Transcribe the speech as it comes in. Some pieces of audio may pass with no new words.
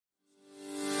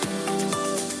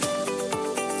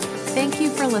Thank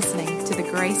you for listening to the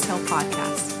Grace Hill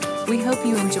Podcast. We hope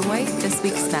you enjoy this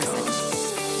week's message.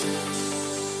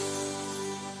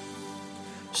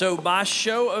 So by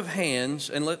show of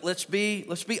hands, and let's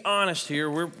be honest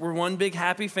here, we're one big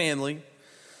happy family.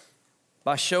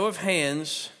 By show of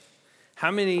hands, how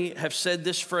many have said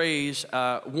this phrase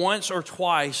once or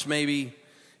twice maybe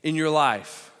in your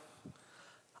life?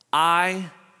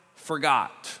 I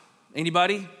forgot.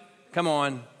 Anybody? Come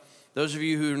on. Those of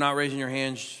you who are not raising your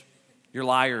hands, you're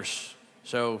liars.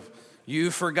 So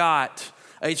you forgot.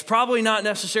 It's probably not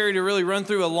necessary to really run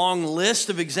through a long list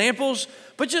of examples,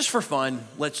 but just for fun,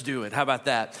 let's do it. How about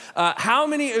that? How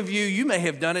many of you may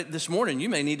have done it this morning. You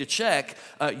may need to check.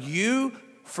 You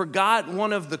forgot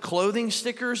one of the clothing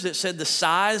stickers that said the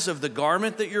size of the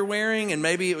garment that you're wearing, and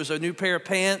maybe it was a new pair of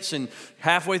pants, and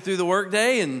halfway through the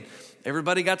workday, and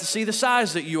everybody got to see the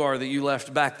size that you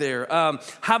left back there.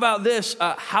 How about this?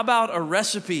 How about a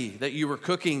recipe that you were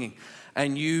cooking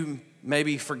and you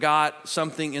maybe forgot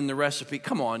something in the recipe?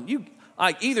 Come on,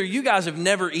 either you guys have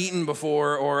never eaten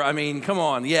before, or come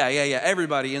on, yeah.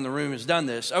 Everybody in the room has done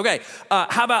this. Okay,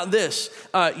 how about this?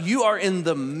 You are in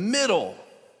the middle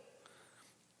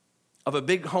of a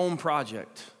big home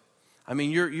project.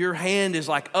 Your hand is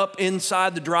like up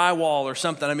inside the drywall or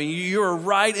something. You're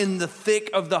right in the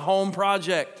thick of the home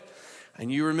project. And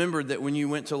you remembered that when you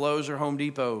went to Lowe's or Home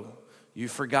Depot, you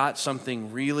forgot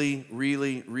something really,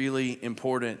 really, really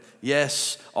important.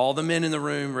 Yes, all the men in the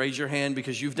room, raise your hand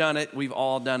because you've done it. We've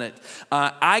all done it.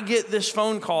 I get this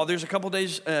phone call. There's a couple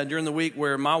days during the week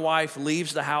where my wife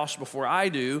leaves the house before I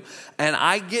do. And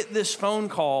I get this phone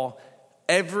call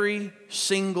every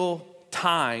single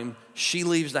time she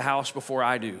leaves the house before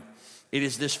I do. It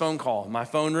is this phone call. My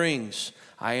phone rings.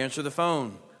 I answer the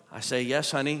phone. I say,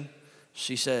 "Yes, honey."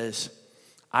 She says,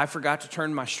 "I forgot to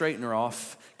turn my straightener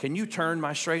off. Can you turn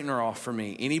my straightener off for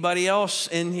me?" Anybody else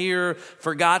in here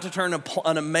forgot to turn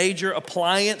on a major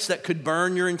appliance that could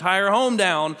burn your entire home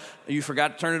down? You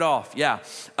forgot to turn it off. Yeah.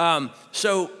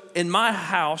 So in my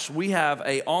house, we have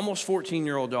a almost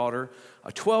 14-year-old daughter,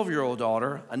 a 12-year-old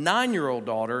daughter, a 9-year-old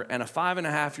daughter, and a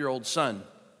 5.5-year-old son.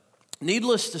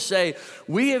 Needless to say,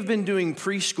 we have been doing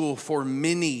preschool for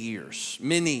many years,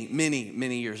 many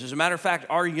years. As a matter of fact,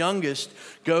 our youngest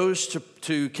goes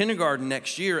to kindergarten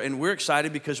next year, and we're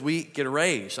excited because we get a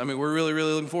raise. We're really,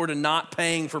 really looking forward to not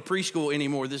paying for preschool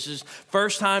anymore. This is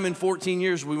first time in 14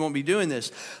 years we won't be doing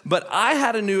this. But I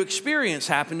had a new experience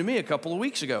happen to me a couple of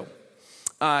weeks ago.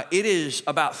 It is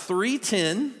about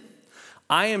 3:10.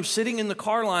 I am sitting in the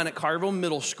car line at Carville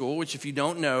Middle School, which if you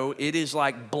don't know, it is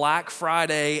like Black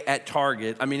Friday at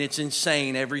Target. It's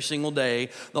insane every single day.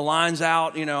 The line's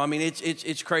out,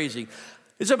 it's crazy.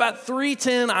 It's about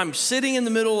 3:10. I'm sitting in the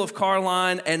middle of car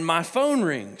line and my phone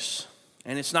rings.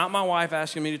 And it's not my wife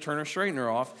asking me to turn her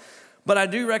straightener off, but I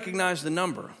do recognize the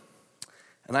number.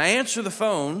 And I answer the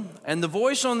phone, and the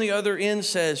voice on the other end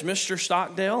says, "Mr.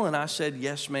 Stockdale?" And I said,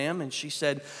 "Yes, ma'am." And she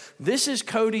said, "This is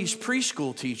Cody's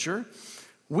preschool teacher.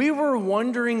 We were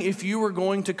wondering if you were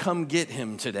going to come get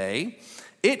him today.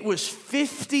 It was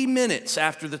 50 minutes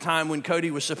after the time when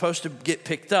Cody was supposed to get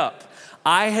picked up.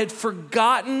 I had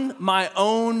forgotten my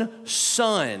own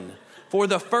son. For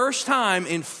the first time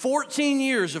in 14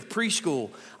 years of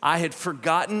preschool, I had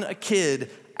forgotten a kid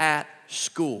at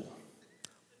school."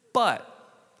 But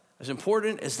as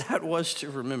important as that was to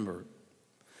remember,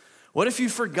 what if you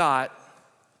forgot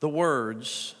the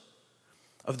words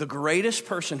of the greatest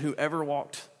person who ever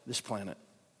walked this planet?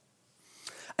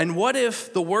 And what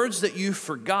if the words that you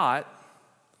forgot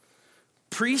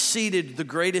preceded the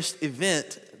greatest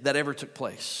event that ever took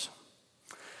place?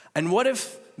 And what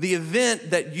if the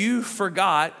event that you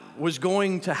forgot was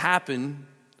going to happen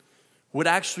would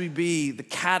actually be the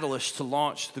catalyst to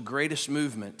launch the greatest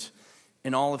movement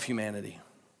in all of humanity?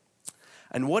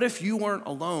 And what if you weren't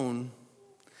alone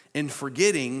in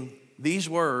forgetting these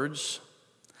words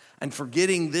and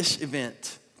forgetting this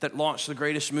event that launched the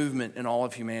greatest movement in all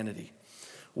of humanity?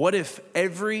 What if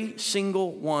every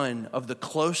single one of the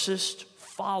closest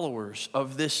followers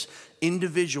of this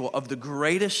individual, of the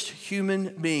greatest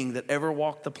human being that ever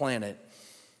walked the planet,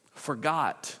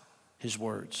 forgot his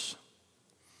words?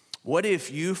 What if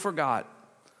you forgot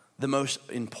the most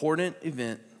important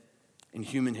event in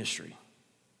human history?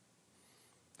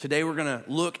 Today we're going to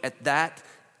look at that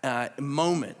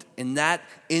moment, in that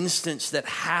instance that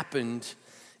happened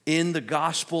in the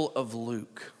Gospel of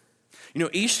Luke.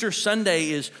 Easter Sunday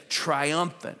is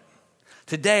triumphant.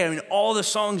 Today, all the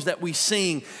songs that we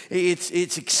sing, it's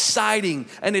exciting,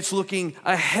 and it's looking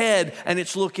ahead, and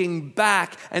it's looking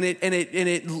back, and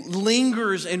it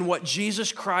lingers in what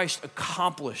Jesus Christ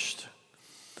accomplished.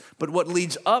 But what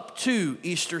leads up to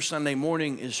Easter Sunday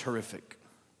morning is horrific.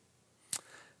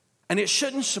 And it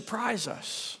shouldn't surprise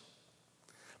us,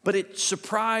 but it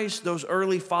surprised those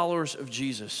early followers of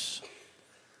Jesus.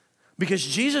 Because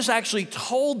Jesus actually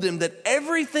told them that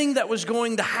everything that was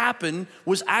going to happen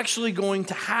was actually going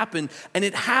to happen, and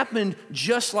it happened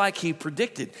just like he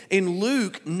predicted. In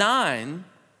Luke 9,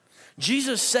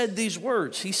 Jesus said these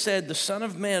words. He said, "The Son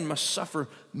of Man must suffer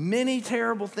many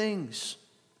terrible things.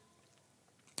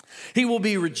 He will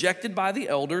be rejected by the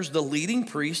elders, the leading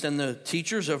priests, and the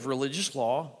teachers of religious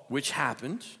law," which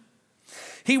happened.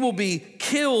 "He will be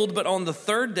killed, but on the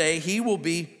third day he will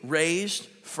be raised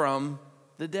from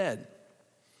the dead."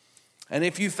 And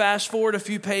if you fast forward a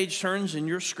few page turns in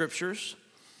your scriptures,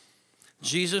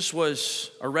 Jesus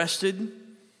was arrested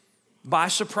by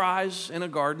surprise in a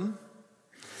garden.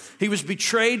 He was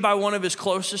betrayed by one of his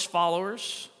closest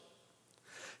followers.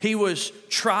 He was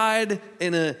tried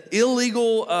in an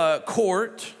illegal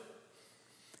court.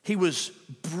 He was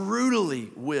brutally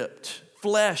whipped,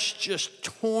 flesh just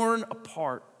torn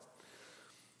apart.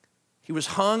 He was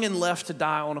hung and left to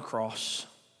die on a cross.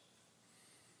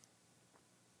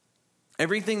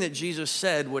 Everything that Jesus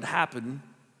said would happen,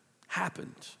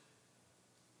 happened.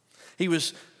 He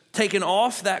was taken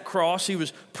off that cross. He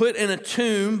was put in a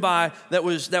tomb that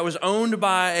was owned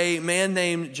by a man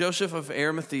named Joseph of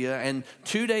Arimathea. And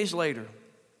 2 days later,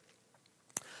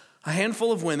 a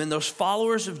handful of women, those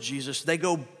followers of Jesus, they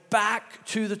go back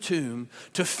to the tomb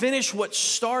to finish what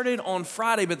started on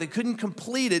Friday, but they couldn't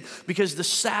complete it because the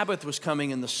Sabbath was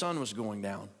coming and the sun was going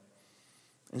down.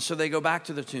 And so they go back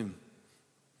to the tomb.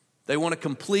 They want to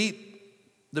complete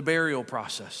the burial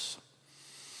process.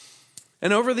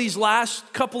 And over these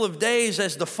last couple of days,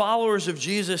 as the followers of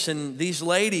Jesus and these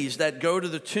ladies that go to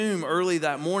the tomb early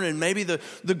that morning, maybe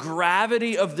the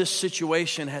gravity of this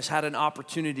situation has had an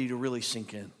opportunity to really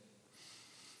sink in.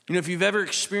 You know, if you've ever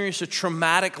experienced a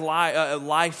traumatic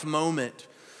life moment,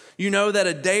 you know that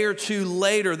a day or two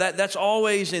later, that's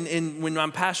always when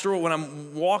I'm pastoral, when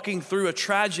I'm walking through a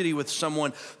tragedy with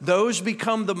someone, those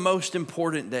become the most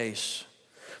important days.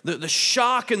 The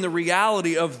shock and the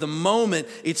reality of the moment,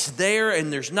 it's there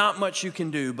and there's not much you can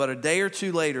do. But a day or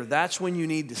two later, that's when you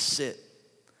need to sit.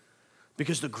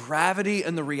 Because the gravity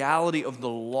and the reality of the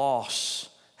loss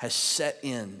has set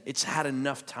in. It's had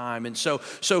enough time. And so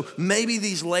maybe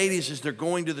these ladies, as they're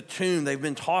going to the tomb, they've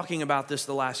been talking about this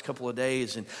the last couple of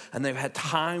days, and they've had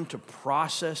time to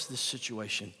process this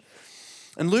situation.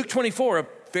 And Luke 24, a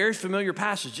very familiar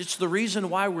passage. It's the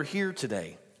reason why we're here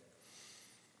today.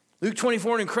 Luke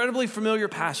 24, an incredibly familiar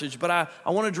passage, but I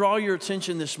want to draw your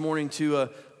attention this morning to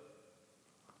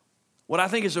what I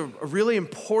think is a really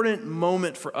important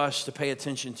moment for us to pay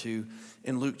attention to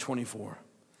in Luke 24.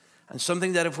 And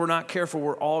something that if we're not careful,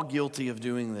 we're all guilty of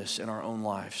doing this in our own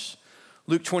lives.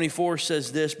 Luke 24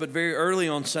 says this, "But very early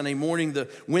on Sunday morning, the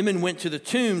women went to the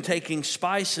tomb taking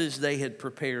spices they had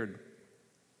prepared.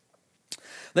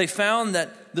 They found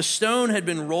that the stone had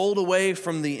been rolled away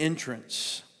from the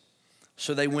entrance.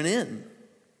 So they went in,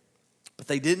 but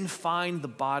they didn't find the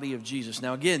body of Jesus."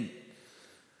 Now again,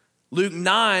 Luke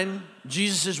 9,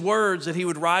 Jesus' words that he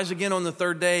would rise again on the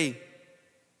third day,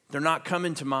 they're not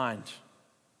coming to mind.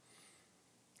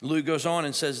 Luke goes on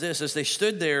and says this, "As they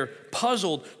stood there,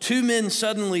 puzzled, 2 men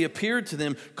suddenly appeared to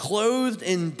them, clothed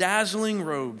in dazzling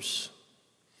robes.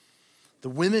 The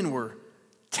women were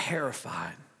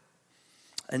terrified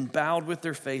and bowed with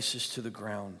their faces to the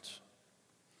ground."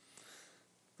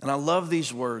 And I love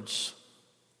these words.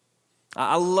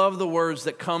 I love the words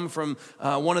that come from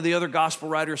one of the other gospel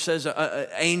writers says,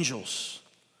 angels.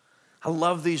 I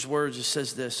love these words. It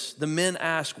says this, "The men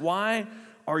ask, 'Why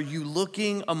are you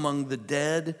looking among the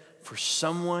dead for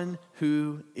someone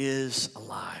who is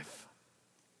alive?'"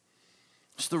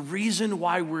 It's the reason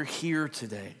why we're here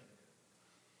today.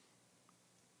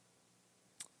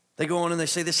 They go on and they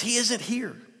say this, "He isn't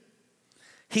here.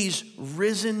 He's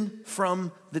risen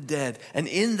from the dead." And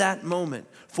in that moment,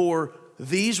 for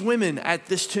these women at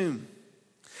this tomb,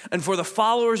 and for the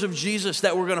followers of Jesus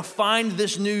that were going to find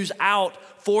this news out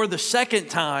for the second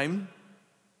time,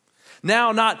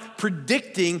 now not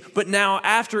predicting, but now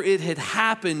after it had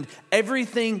happened,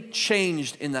 everything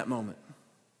changed in that moment.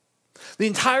 The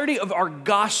entirety of our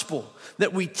gospel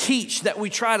that we teach, that we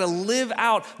try to live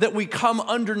out, that we come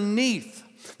underneath,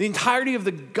 the entirety of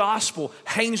the gospel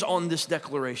hangs on this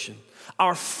declaration.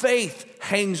 Our faith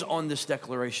hangs on this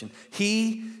declaration.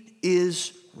 He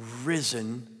is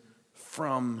risen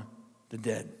from the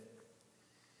dead.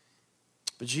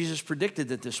 But Jesus predicted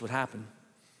that this would happen.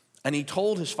 And he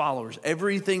told his followers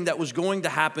everything that was going to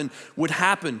happen would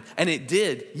happen. And it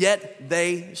did. Yet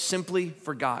they simply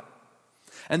forgot.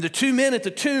 And the two men at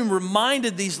the tomb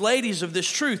reminded these ladies of this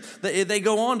truth. They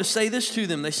go on to say this to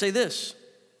them. They say this: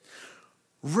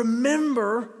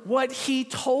 remember what he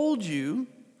told you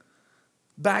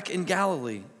back in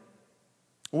Galilee.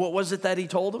 What was it that he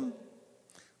told them?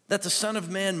 That the Son of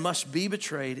Man must be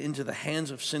betrayed into the hands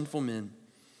of sinful men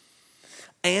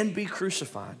and be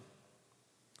crucified.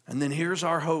 And then here's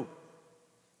our hope.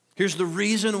 Here's the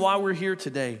reason why we're here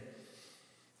today.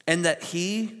 And that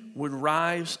he would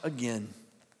rise again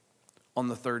on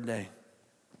the third day.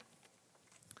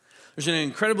 There's an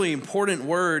incredibly important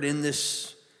word in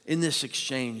this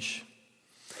exchange.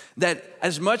 That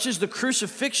as much as the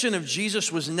crucifixion of Jesus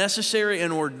was necessary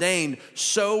and ordained,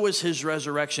 so was his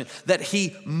resurrection. That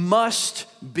he must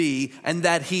be and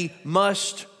that he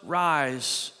must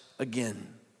rise again.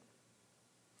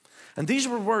 And these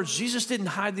were words, Jesus didn't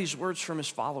hide these words from his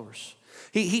followers.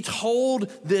 He told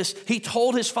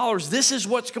his followers, this is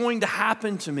what's going to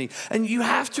happen to me. And you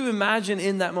have to imagine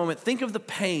in that moment, think of the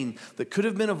pain that could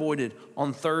have been avoided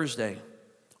on Thursday,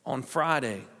 on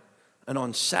Friday, and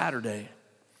on Saturday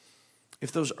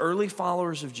if those early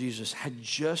followers of Jesus had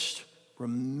just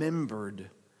remembered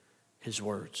his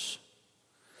words.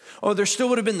 Oh, there still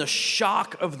would have been the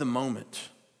shock of the moment.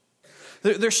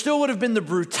 There still would have been the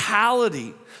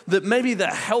brutality, that maybe the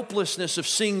helplessness of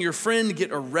seeing your friend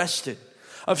get arrested,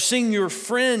 of seeing your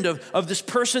friend, of this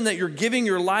person that you're giving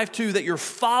your life to, that you're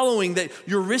following, that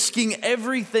you're risking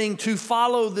everything to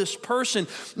follow this person.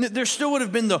 There still would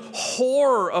have been the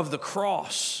horror of the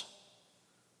cross.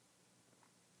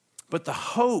 But the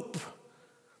hope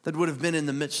that would have been in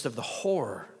the midst of the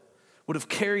horror would have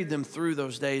carried them through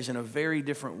those days in a very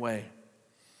different way.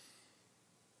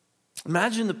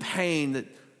 Imagine the pain that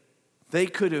they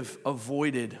could have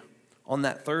avoided on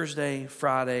that Thursday,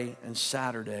 Friday, and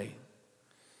Saturday.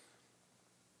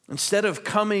 Instead of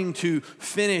coming to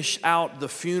finish out the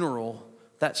funeral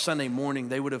that Sunday morning,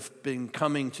 they would have been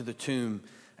coming to the tomb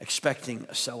expecting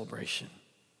a celebration.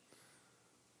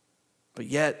 But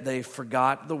yet they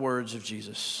forgot the words of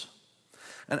Jesus.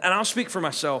 And I'll speak for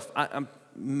myself.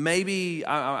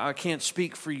 I can't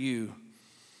speak for you,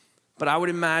 but I would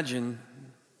imagine,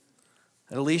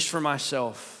 at least for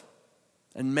myself,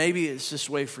 and maybe it's this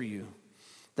way for you,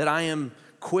 that I am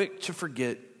quick to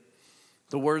forget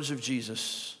the words of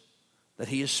Jesus that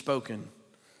he has spoken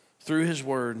through his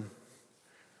word,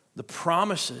 the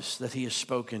promises that he has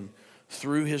spoken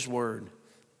through his word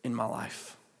in my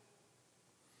life.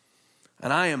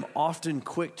 And I am often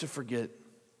quick to forget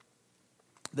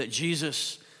that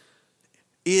Jesus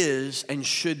is and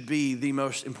should be the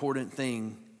most important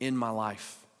thing in my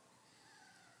life.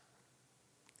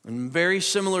 And very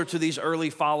similar to these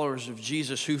early followers of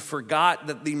Jesus who forgot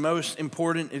that the most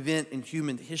important event in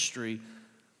human history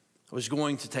was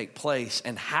going to take place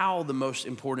and how the most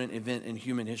important event in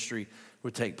human history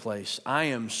would take place. I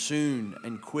am soon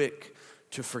and quick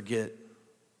to forget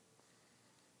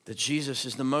that Jesus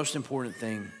is the most important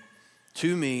thing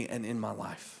to me and in my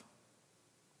life.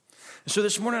 And so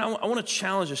this morning, I want to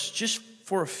challenge us just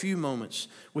for a few moments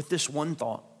with this one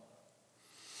thought.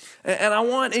 And I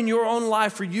want in your own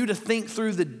life for you to think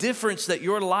through the difference that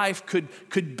your life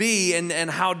could be and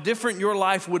how different your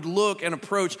life would look and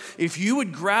approach if you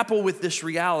would grapple with this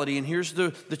reality. And here's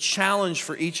the challenge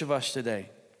for each of us today.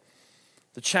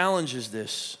 The challenge is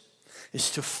this,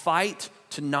 is to fight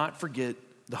to not forget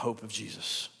the hope of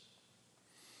Jesus.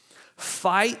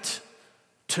 Fight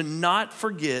to not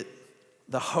forget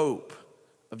the hope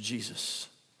of Jesus.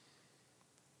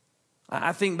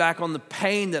 I think back on the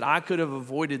pain that I could have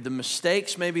avoided, the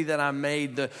mistakes maybe that I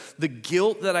made, the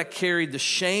guilt that I carried, the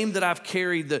shame that I've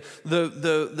carried,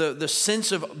 the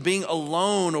sense of being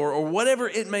alone or whatever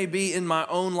it may be in my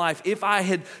own life, if I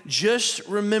had just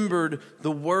remembered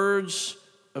the words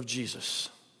of Jesus.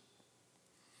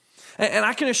 And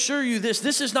I can assure you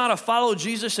this is not a follow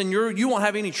Jesus and you won't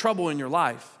have any trouble in your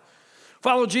life.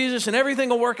 Follow Jesus and everything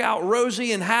will work out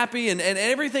rosy and happy and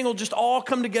everything will just all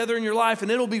come together in your life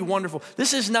and it'll be wonderful.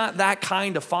 This is not that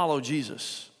kind of follow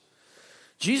Jesus.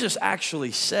 Jesus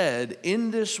actually said,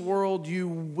 in this world you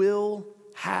will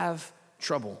have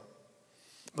trouble.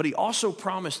 But he also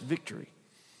promised victory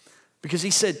because he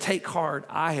said, take heart,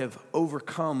 I have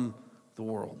overcome the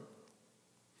world.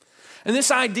 And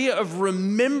this idea of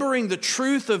remembering the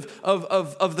truth of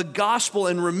the gospel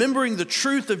and remembering the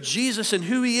truth of Jesus and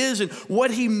who he is and what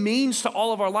he means to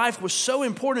all of our life was so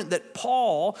important that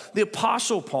Paul, the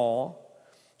Apostle Paul,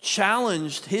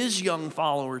 challenged his young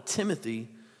follower Timothy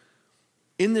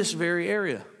in this very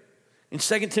area. In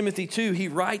 2 Timothy 2, he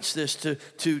writes this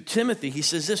to Timothy. He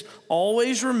says this,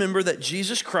 always remember that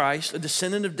Jesus Christ, a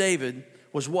descendant of David,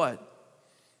 was what?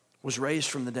 Was raised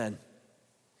from the dead.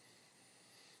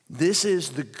 This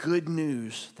is the good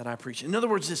news that I preach. In other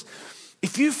words,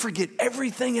 if you forget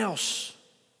everything else,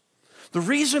 the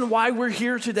reason why we're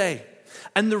here today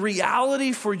and the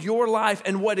reality for your life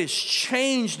and what has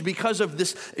changed because of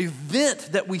this event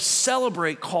that we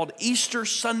celebrate called Easter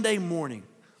Sunday morning,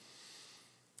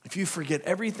 if you forget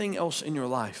everything else in your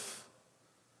life,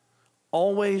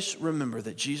 always remember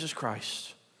that Jesus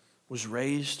Christ was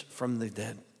raised from the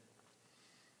dead.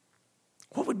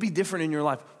 What would be different in your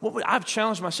life? I've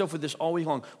challenged myself with this all week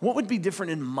long. What would be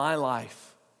different in my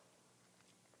life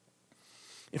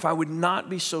if I would not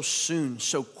be so soon,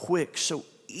 so quick, so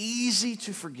easy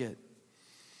to forget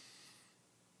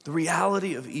the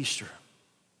reality of Easter?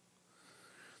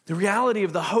 The reality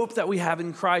of the hope that we have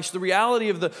in Christ, the reality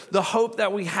of the hope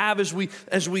that we have as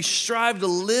we strive to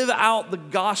live out the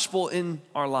gospel in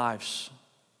our lives.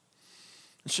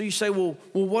 And so you say, well,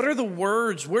 what are the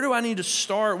words? Where do I need to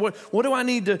start? What do I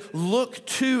need to look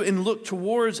to and look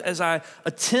towards as I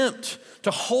attempt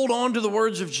to hold on to the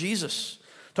words of Jesus,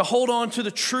 to hold on to the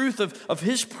truth of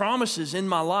his promises in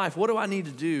my life? What do I need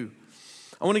to do?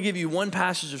 I want to give you one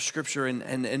passage of scripture,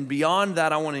 and beyond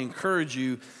that, I want to encourage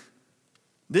you.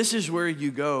 This is where you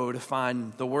go to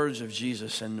find the words of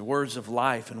Jesus and the words of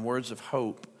life and words of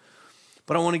hope.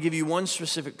 But I want to give you one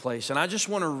specific place, and I just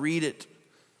want to read it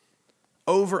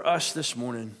over us this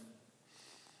morning.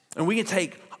 And we can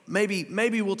take,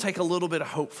 maybe we'll take a little bit of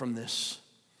hope from this.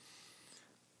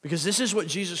 Because this is what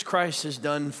Jesus Christ has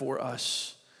done for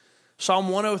us. Psalm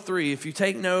 103, if you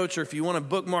take notes or if you want to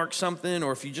bookmark something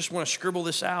or if you just want to scribble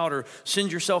this out or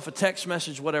send yourself a text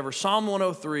message, whatever. Psalm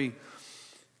 103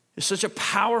 is such a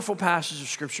powerful passage of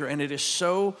scripture, and it is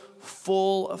so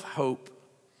full of hope.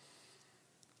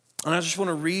 And I just want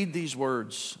to read these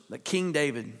words that King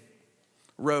David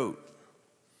wrote.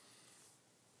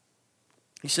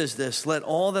 He says this, "Let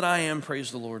all that I am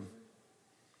praise the Lord.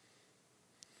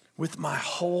 With my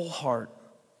whole heart,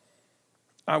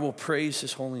 I will praise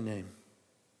his holy name.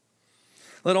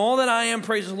 Let all that I am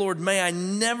praise the Lord. May I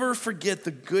never forget the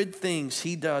good things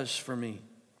he does for me."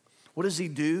 What does he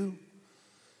do?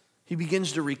 He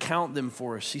begins to recount them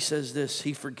for us. He says this,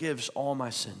 "He forgives all my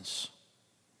sins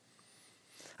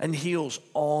and heals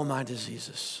all my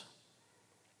diseases."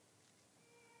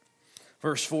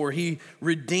 Verse 4, "He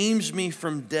redeems me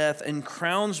from death and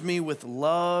crowns me with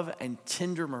love and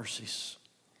tender mercies."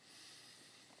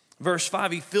 Verse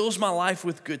 5, "He fills my life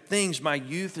with good things. My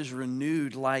youth is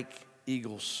renewed like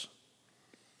eagles."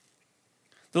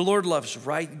 The Lord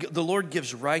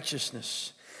gives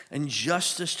righteousness and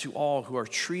justice to all who are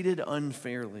treated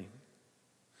unfairly.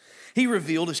 He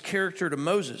revealed his character to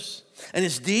Moses and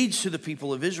his deeds to the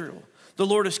people of Israel. The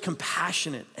Lord is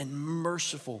compassionate and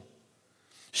merciful,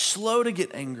 slow to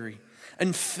get angry,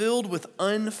 and filled with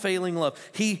unfailing love.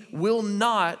 He will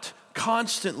not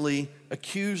constantly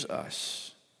accuse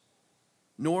us,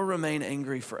 nor remain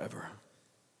angry forever.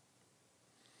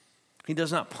 He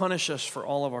does not punish us for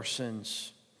all of our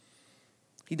sins.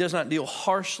 He does not deal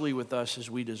harshly with us as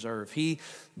we deserve. He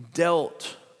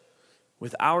dealt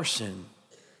with our sin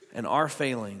and our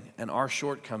failing and our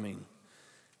shortcoming.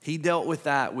 He dealt with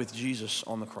that with Jesus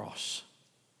on the cross,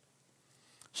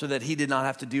 so that he did not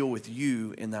have to deal with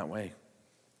you in that way.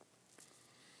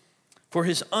 For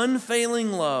his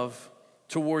unfailing love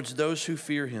towards those who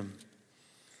fear him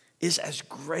is as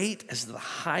great as the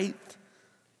height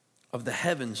of the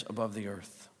heavens above the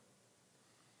earth.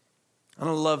 And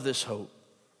I love this hope.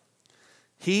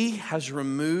 He has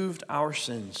removed our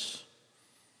sins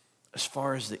as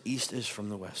far as the east is from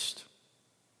the west.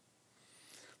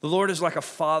 The Lord is like a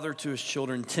father to his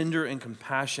children, tender and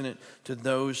compassionate to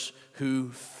those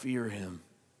who fear him.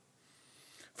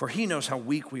 For he knows how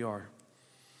weak we are.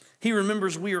 He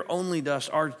remembers we are only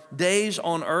dust. Our days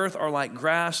on earth are like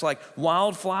grass, like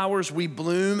wildflowers. We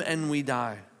bloom and we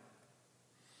die.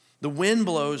 The wind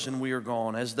blows and we are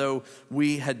gone, as though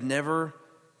we had never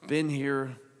been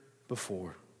here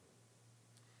before.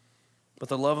 But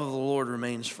the love of the Lord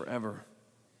remains forever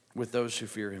with those who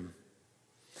fear him.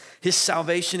 His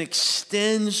salvation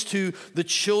extends to the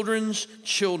children's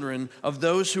children of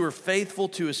those who are faithful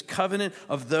to his covenant,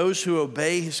 of those who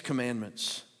obey his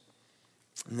commandments.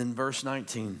 And then verse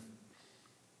 19,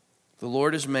 "The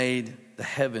Lord has made the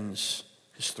heavens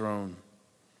his throne.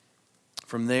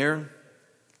 From there,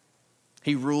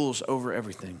 he rules over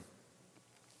everything."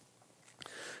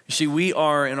 You see, we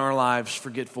are in our lives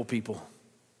forgetful people.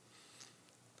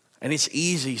 And it's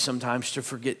easy sometimes to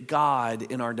forget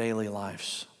God in our daily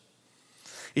lives.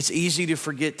 It's easy to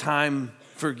forget time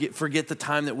forget the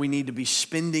time that we need to be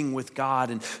spending with God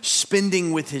and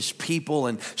spending with his people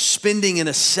and spending in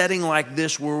a setting like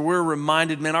this where we're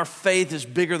reminded, man, our faith is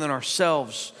bigger than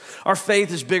ourselves. Our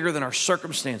faith is bigger than our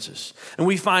circumstances. And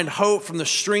we find hope from the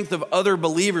strength of other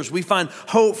believers. We find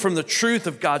hope from the truth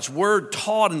of God's word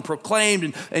taught and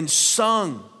proclaimed and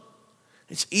sung.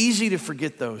 It's easy to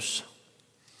forget those.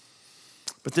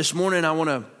 But this morning I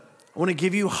want to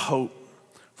give you hope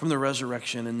from the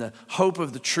resurrection. And the hope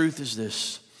of the truth is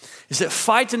this, is that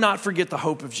fight to not forget the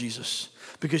hope of Jesus,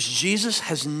 because Jesus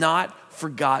has not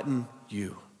forgotten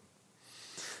you.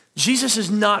 Jesus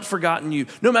has not forgotten you.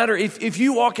 No matter if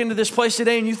you walk into this place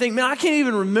today and you think, man, I can't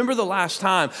even remember the last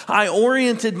time I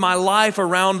oriented my life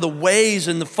around the ways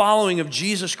and the following of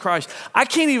Jesus Christ. I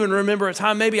can't even remember a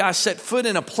time maybe I set foot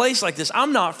in a place like this.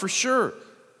 I'm not for sure.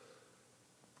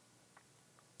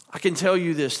 I can tell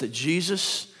you this, that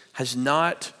Jesus has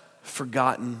not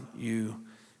forgotten you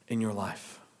in your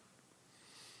life.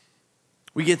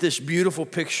 We get this beautiful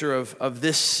picture of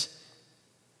this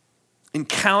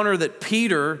encounter that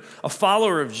Peter, a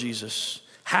follower of Jesus,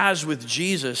 has with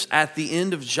Jesus at the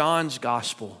end of John's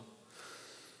gospel.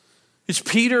 It's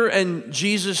Peter and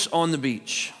Jesus on the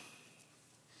beach.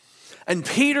 And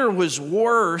Peter was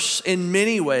worse in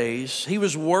many ways. He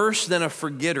was worse than a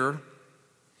forgetter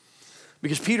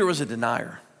because Peter was a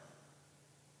denier.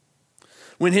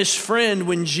 When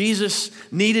Jesus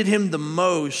needed him the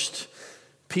most,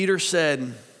 Peter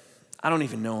said, I don't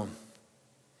even know him.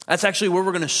 That's actually where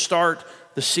we're going to start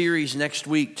the series next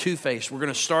week, Two-Faced. We're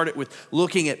going to start it with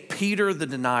looking at Peter the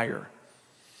denier.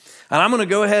 And I'm going to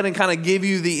go ahead and kind of give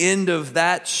you the end of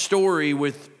that story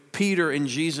with Peter and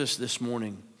Jesus this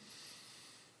morning.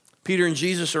 Peter and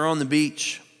Jesus are on the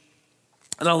beach.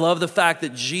 And I love the fact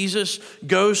that Jesus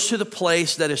goes to the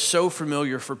place that is so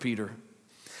familiar for Peter.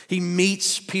 He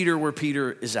meets Peter where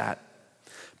Peter is at.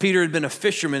 Peter had been a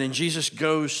fisherman, and Jesus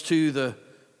goes to the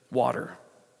water.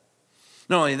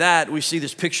 Not only that, we see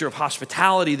this picture of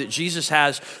hospitality that Jesus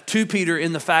has to Peter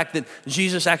in the fact that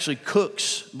Jesus actually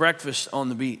cooks breakfast on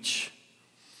the beach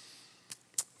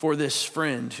for this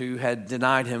friend who had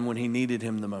denied him when he needed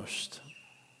him the most.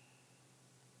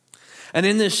 And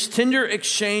in this tender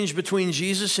exchange between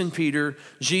Jesus and Peter,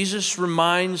 Jesus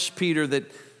reminds Peter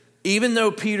that even though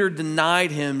Peter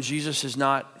denied him, Jesus has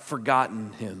not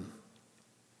forgotten him.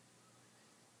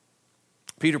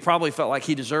 Peter probably felt like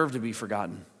he deserved to be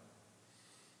forgotten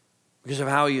because of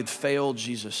how he had failed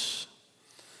Jesus.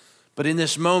 But in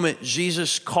this moment,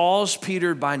 Jesus calls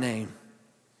Peter by name.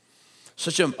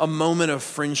 Such a moment of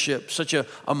friendship, such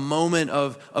a moment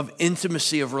of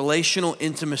intimacy, of relational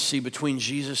intimacy between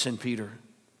Jesus and Peter.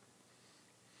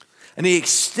 And he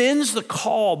extends the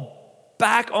call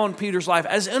back on Peter's life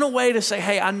as in a way to say,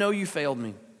 hey, I know you failed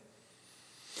me.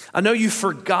 I know you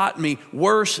forgot me,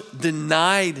 worse,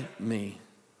 denied me.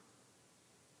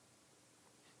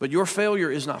 But your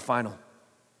failure is not final.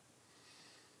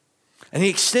 And he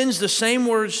extends the same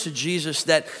words to Jesus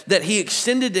that he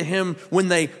extended to him when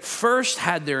they first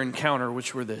had their encounter,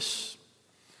 which were this.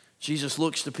 Jesus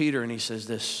looks to Peter and he says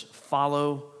this,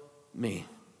 follow me.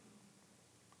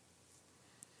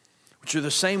 Which are the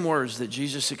same words that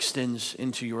Jesus extends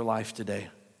into your life today.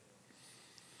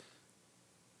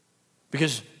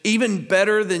 Because even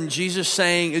better than Jesus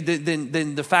saying,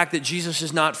 than the fact that Jesus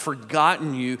has not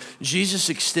forgotten you, Jesus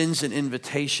extends an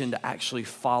invitation to actually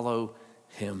follow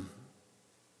him.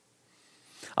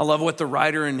 I love what the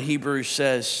writer in Hebrews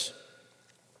says.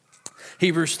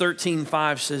 Hebrews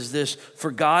 13:5 says this, for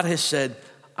God has said,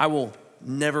 I will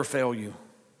never fail you.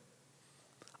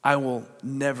 I will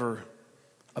never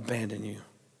abandon you.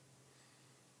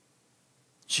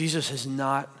 Jesus has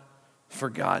not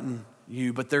forgotten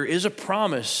you, but there is a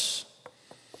promise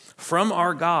from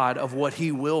our God of what he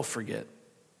will forget.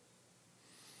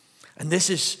 And this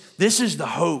is the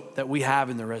hope that we have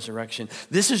in the resurrection.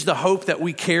 This is the hope that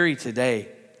we carry today.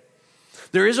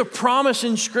 There is a promise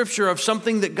in Scripture of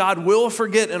something that God will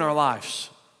forget in our lives.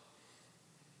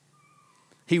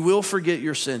 He will forget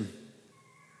your sin.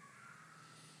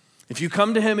 If you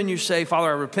come to him and you say, Father,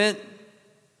 I repent.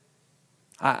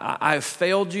 I have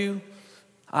failed you.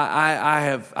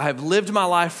 I have lived my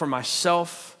life for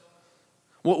myself.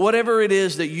 Whatever it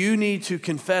is that you need to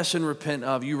confess and repent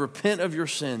of, you repent of your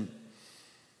sin.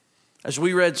 As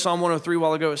we read Psalm 103 a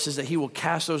while ago, it says that he will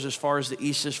cast those as far as the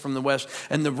east is from the west.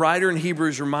 And the writer in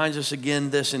Hebrews reminds us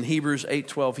again this in Hebrews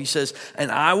 8:12. He says,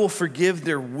 and I will forgive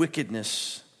their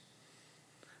wickedness,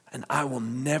 and I will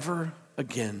never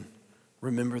again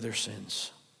remember their sins.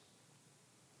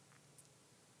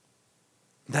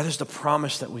 That is the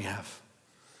promise that we have.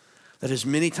 That as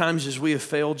many times as we have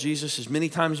failed Jesus, as many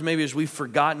times maybe as we've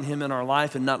forgotten him in our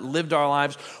life and not lived our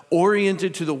lives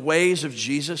oriented to the ways of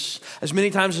Jesus, as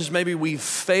many times as maybe we've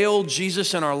failed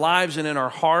Jesus in our lives and in our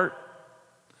heart,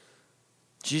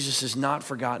 Jesus has not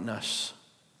forgotten us.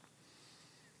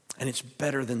 And it's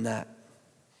better than that.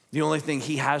 The only thing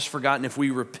he has forgotten, if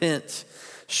we repent,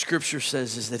 Scripture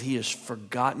says, is that he has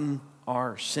forgotten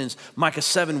our sins. Micah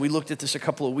 7, we looked at this a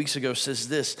couple of weeks ago, says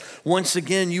this: once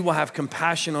again, you will have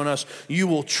compassion on us. You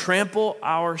will trample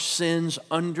our sins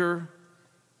under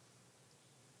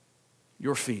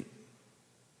your feet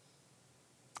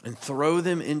and throw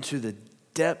them into the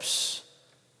depths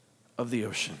of the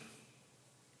ocean.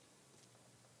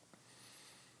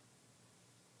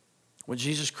 What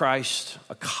Jesus Christ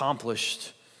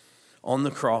accomplished on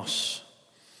the cross,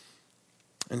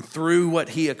 and through what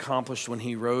he accomplished when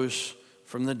he rose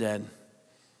from the dead,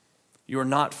 you are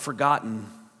not forgotten,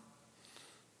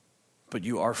 but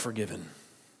you are forgiven.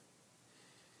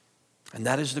 And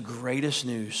that is the greatest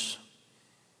news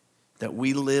that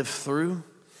we live through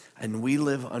and we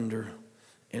live under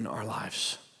in our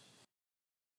lives.